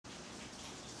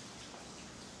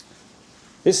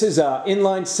This is an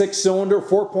inline 6-cylinder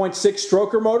 4.6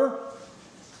 stroker motor.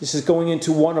 This is going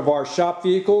into one of our shop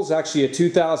vehicles, actually a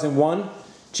 2001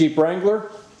 Jeep Wrangler.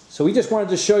 So we just wanted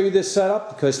to show you this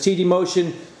setup because TD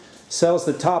Motion sells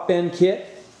the top end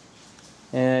kit.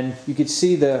 And you can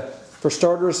see for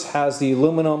starters, has the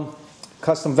aluminum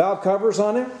custom valve covers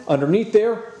on it. Underneath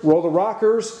there, roller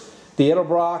rockers, the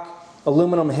Edelbrock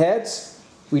aluminum heads.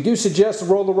 We do suggest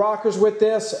roller rockers with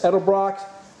this. Edelbrock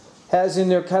has in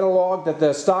their catalog that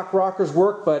the stock rockers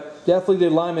work, but definitely the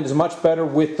alignment is much better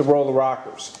with the roller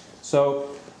rockers. So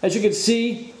as you can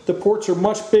see, the ports are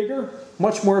much bigger,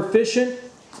 much more efficient.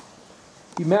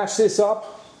 You match this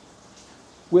up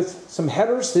with some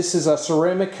headers. This is a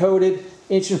ceramic coated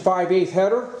 1 5/8"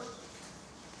 header.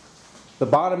 The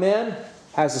bottom end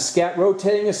has a scat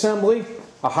rotating assembly,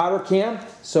 a hotter cam.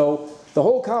 So the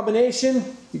whole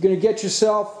combination, you're going to get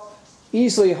yourself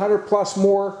easily 100 plus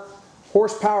more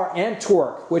horsepower and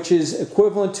torque, which is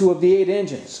equivalent to a V8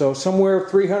 engine. So somewhere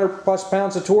 300 plus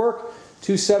pounds of torque,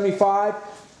 275,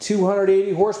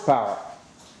 280 horsepower.